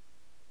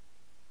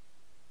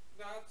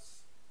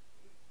 That's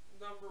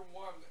number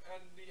one.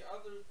 And the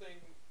other thing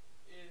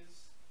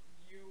is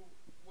you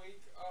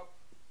wake up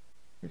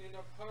in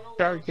a puddle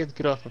Sorry, kids,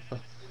 get off of in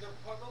a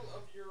puddle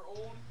of your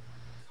own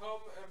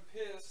cum and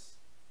piss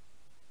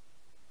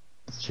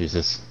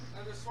Jesus.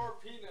 and a sore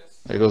penis.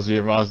 There goes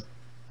your mom's.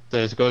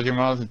 There goes your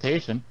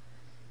monetization.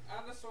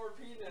 And a sore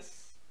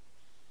penis.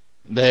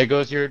 There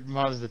goes your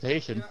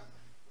monetization.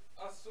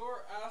 Yeah, a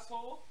sore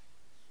asshole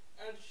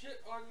and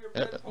shit on your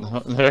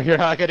bedpost. You're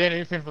not getting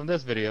anything from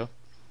this video.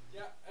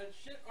 Yeah, and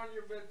shit on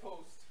your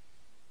bedpost.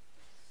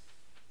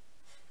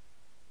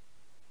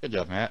 Good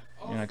job, Matt.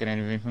 You're not getting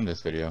anything from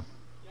this video.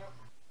 Yep.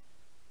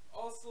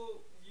 Also,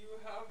 you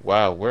have.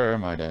 Wow, where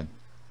am I then?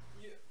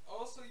 You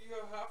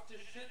have to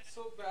shit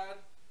so bad,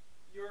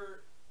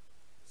 you're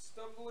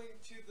stumbling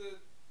to the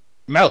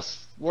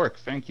Mouse, work,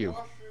 thank you.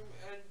 washroom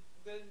and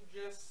then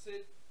just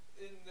sit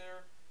in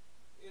there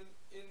in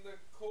the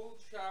cold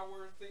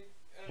shower.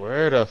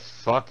 Where the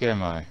fuck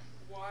am I?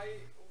 Why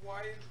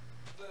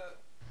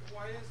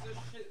is this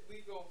shit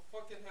legal?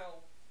 Fucking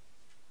hell.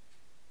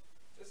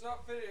 It's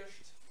not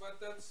finished, but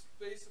that's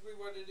basically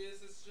what it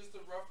is. It's just a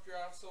rough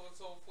draft, so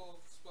it's all full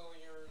of spelling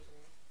errors and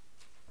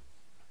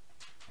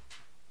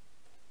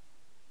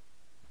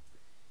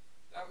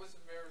that was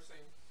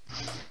embarrassing.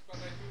 But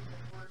I do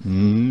embarrass.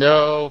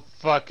 No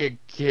fucking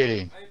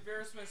kidding. I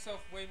embarrass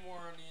myself way more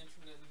on the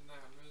internet than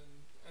that,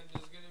 and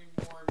there's gonna be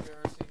more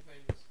embarrassing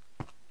things.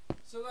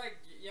 So like,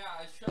 yeah,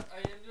 I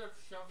ended up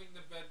shoving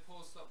the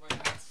bedpost up my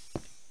ass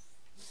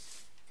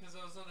because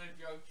I was on a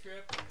drug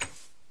trip. And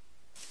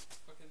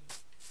fucking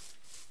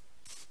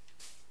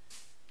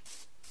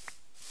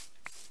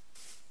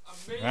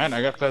amazing. Man,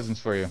 I got presents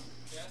for you.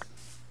 Yes.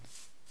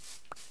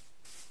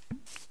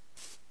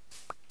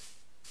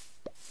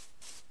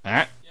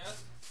 Matt?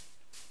 Yes.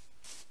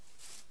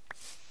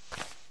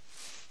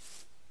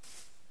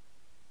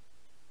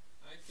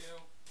 Thank you.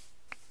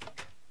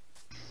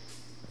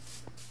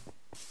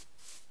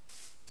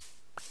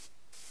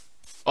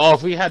 Oh,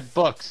 if we had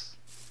books.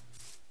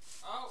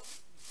 Oh,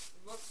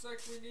 looks like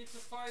we need to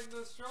find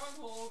the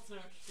stronghold. No,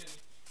 just kidding.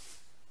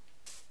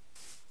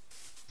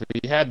 If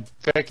we had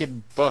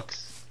frickin'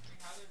 books. We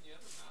had in the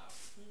other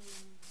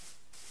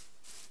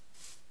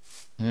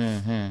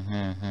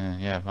map.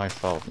 Yeah, my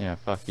fault. Yeah,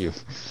 fuck you. I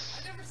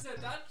never said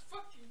that.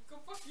 Fucking go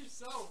fuck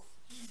yourself.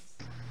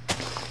 Jeez.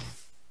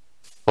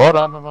 Hold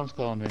on, my mom's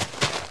calling me.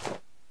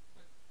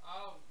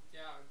 Oh, yeah,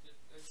 I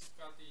just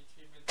got the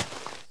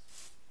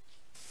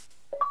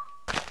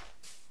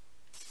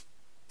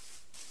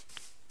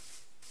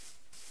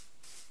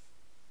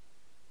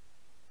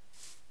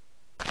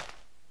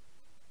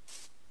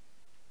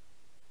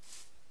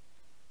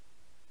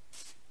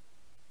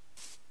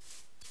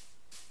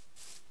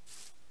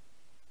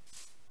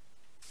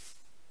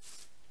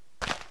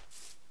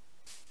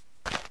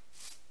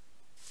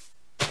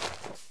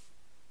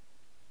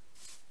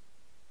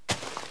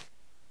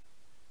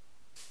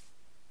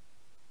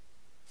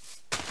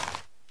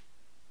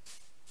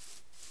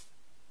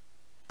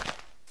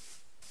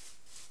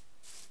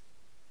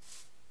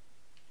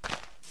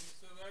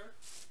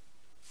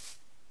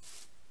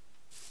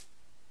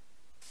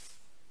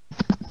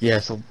Yeah,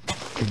 so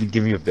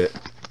give me a bit.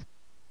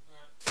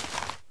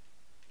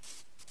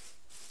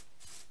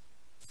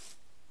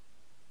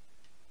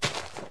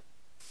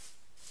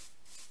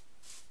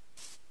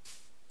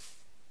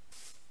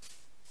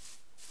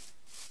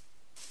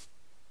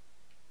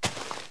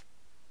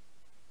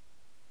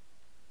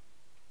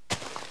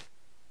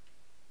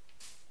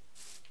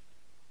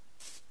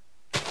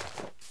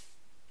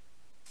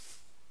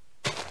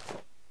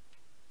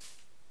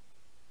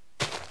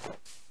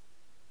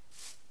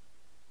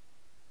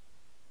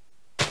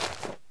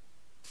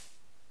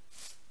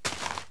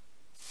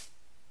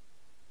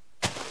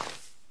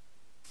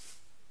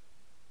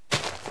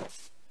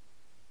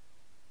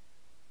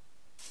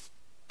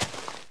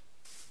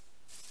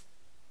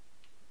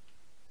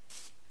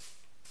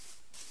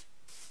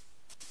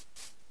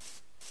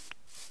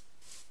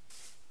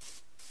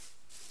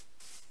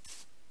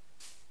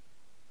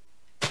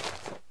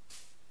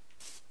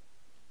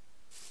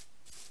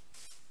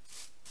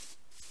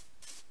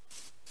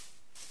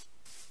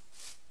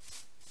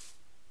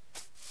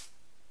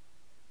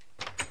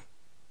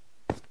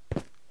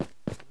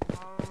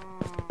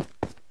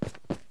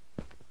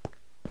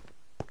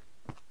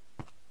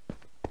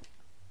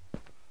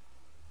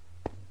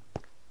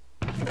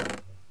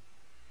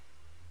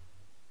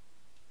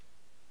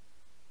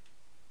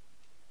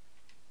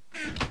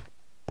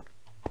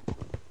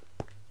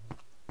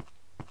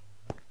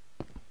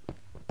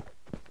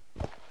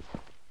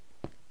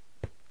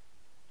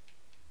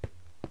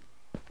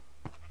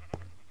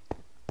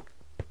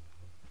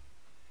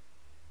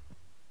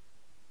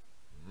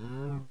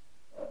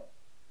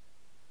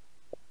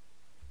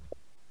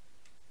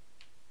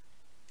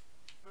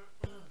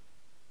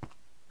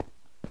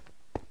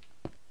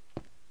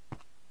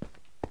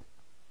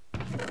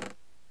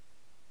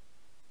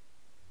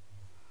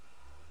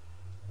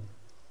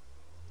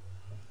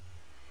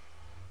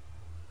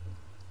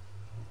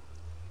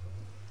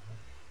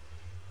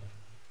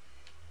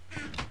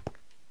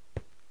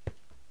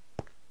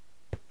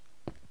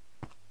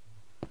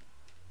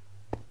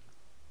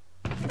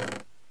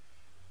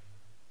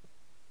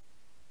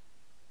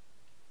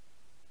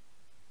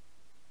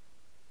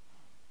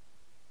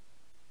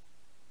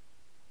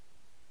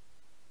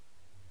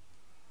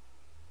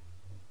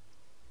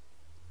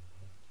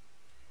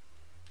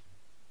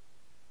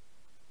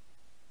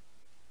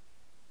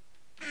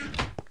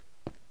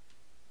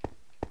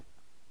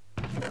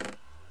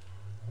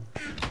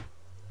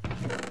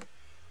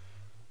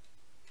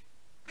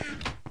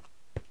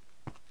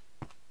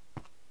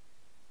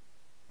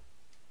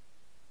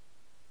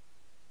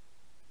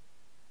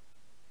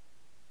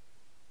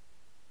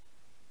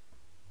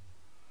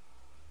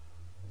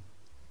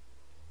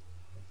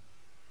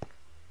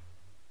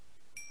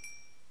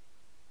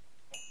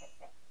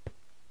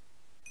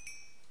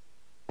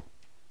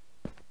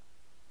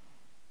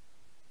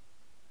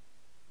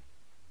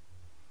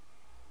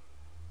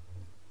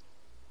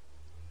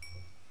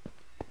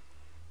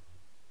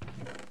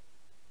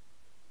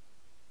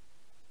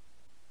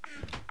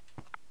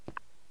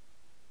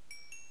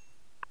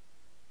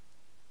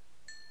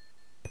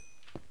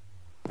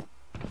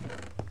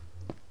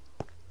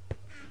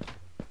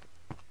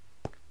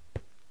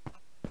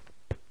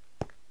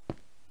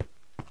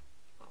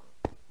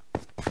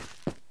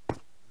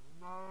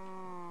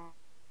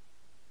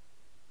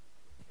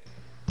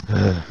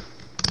 Alright.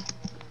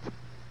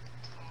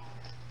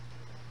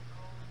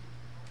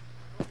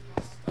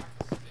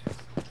 I don't need a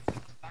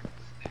stack of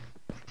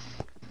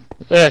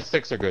sticks. Yeah,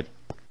 sticks are good.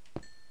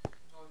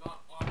 No,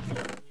 not on me.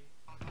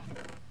 I mean.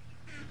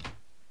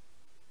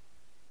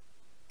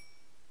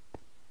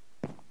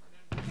 I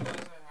didn't realize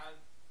I had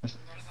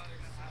enough sticks to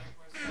make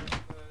myself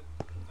the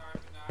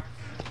diamond axe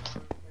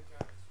and the diamond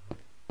pickaxe.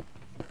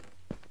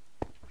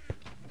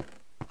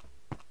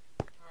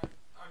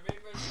 I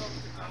made myself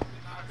the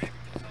diamond axe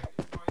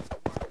because mine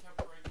kept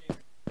breaking.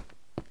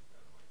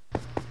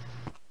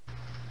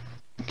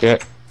 Okay.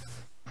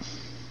 There's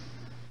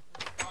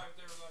 5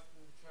 there left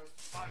in the chest.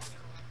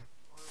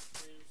 Or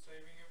were you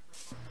saving it for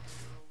something?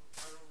 I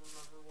don't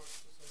remember what to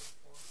save it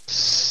for.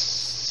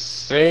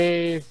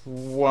 Save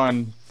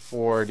one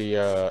for the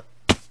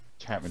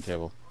enchantment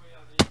table. Oh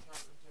yeah, the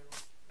enchantment table.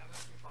 And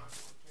then you find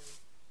one too.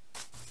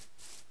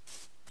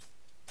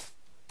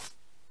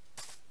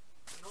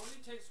 It only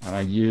takes one.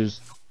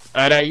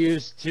 And I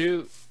used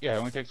two. Yeah, it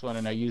only takes one,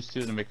 and I used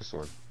two to make a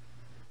sword.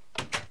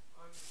 I'm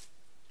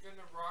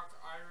gonna rock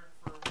iron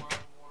for a while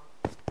more.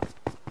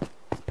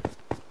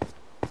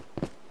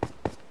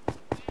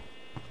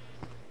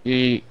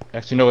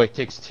 Actually, no, it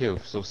takes two,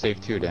 so save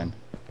two then.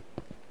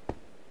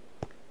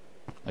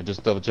 I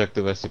just double checked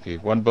the recipe.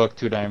 1 book,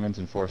 2 diamonds,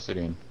 and 4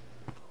 obsidian.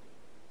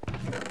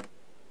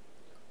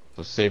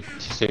 So save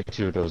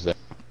two of those then.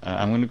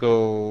 I'm gonna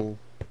go.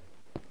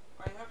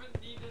 I haven't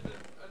needed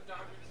a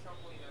diamond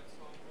shovel yet,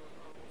 so I'm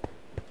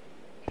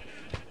okay.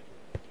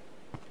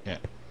 Yeah.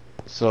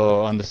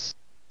 So on the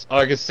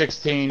August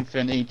 16th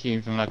and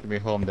 18th, I'm not gonna be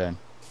home then.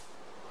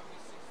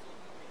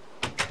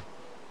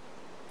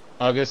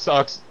 August 16th.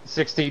 August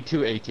 16th to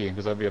 18th,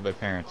 because I'll be at my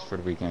parents for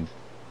the weekend.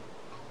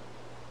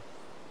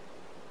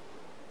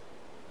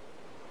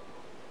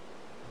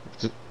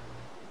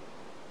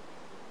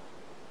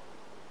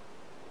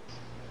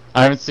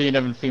 I haven't seen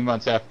him in a few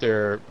months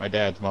after my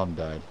dad's mom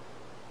died.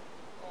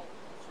 Oh,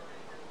 I'm sorry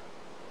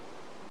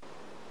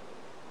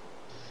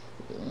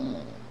to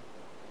hear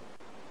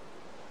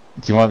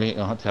Do you want me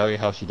to tell you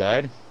how she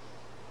died?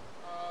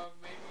 that.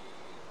 Maybe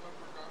when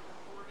we're done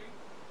recording.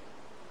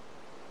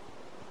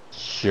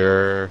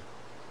 Sure.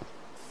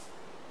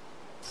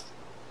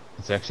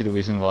 It's actually the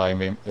reason why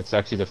it's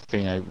actually the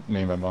thing I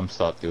made my mom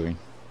stop doing.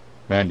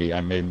 Mandy,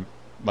 I made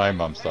my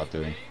mom stop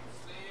doing.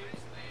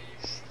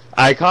 Names.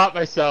 I caught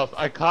myself.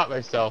 I caught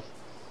myself.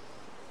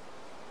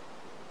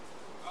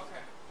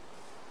 Okay.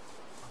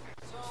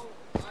 So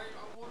I'm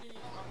only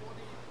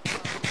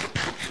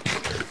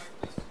like this.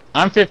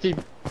 I'm 50.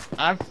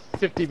 I'm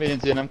 50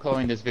 minutes in. I'm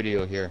calling this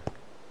video here.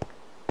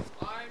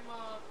 I'm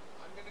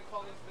gonna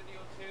call this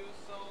video too.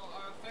 So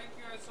thank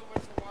you guys so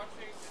much for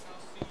watching, and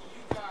I'll see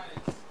you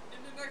guys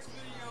in the next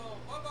video.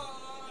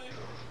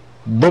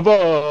 Bye bye.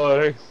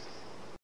 Bye bye.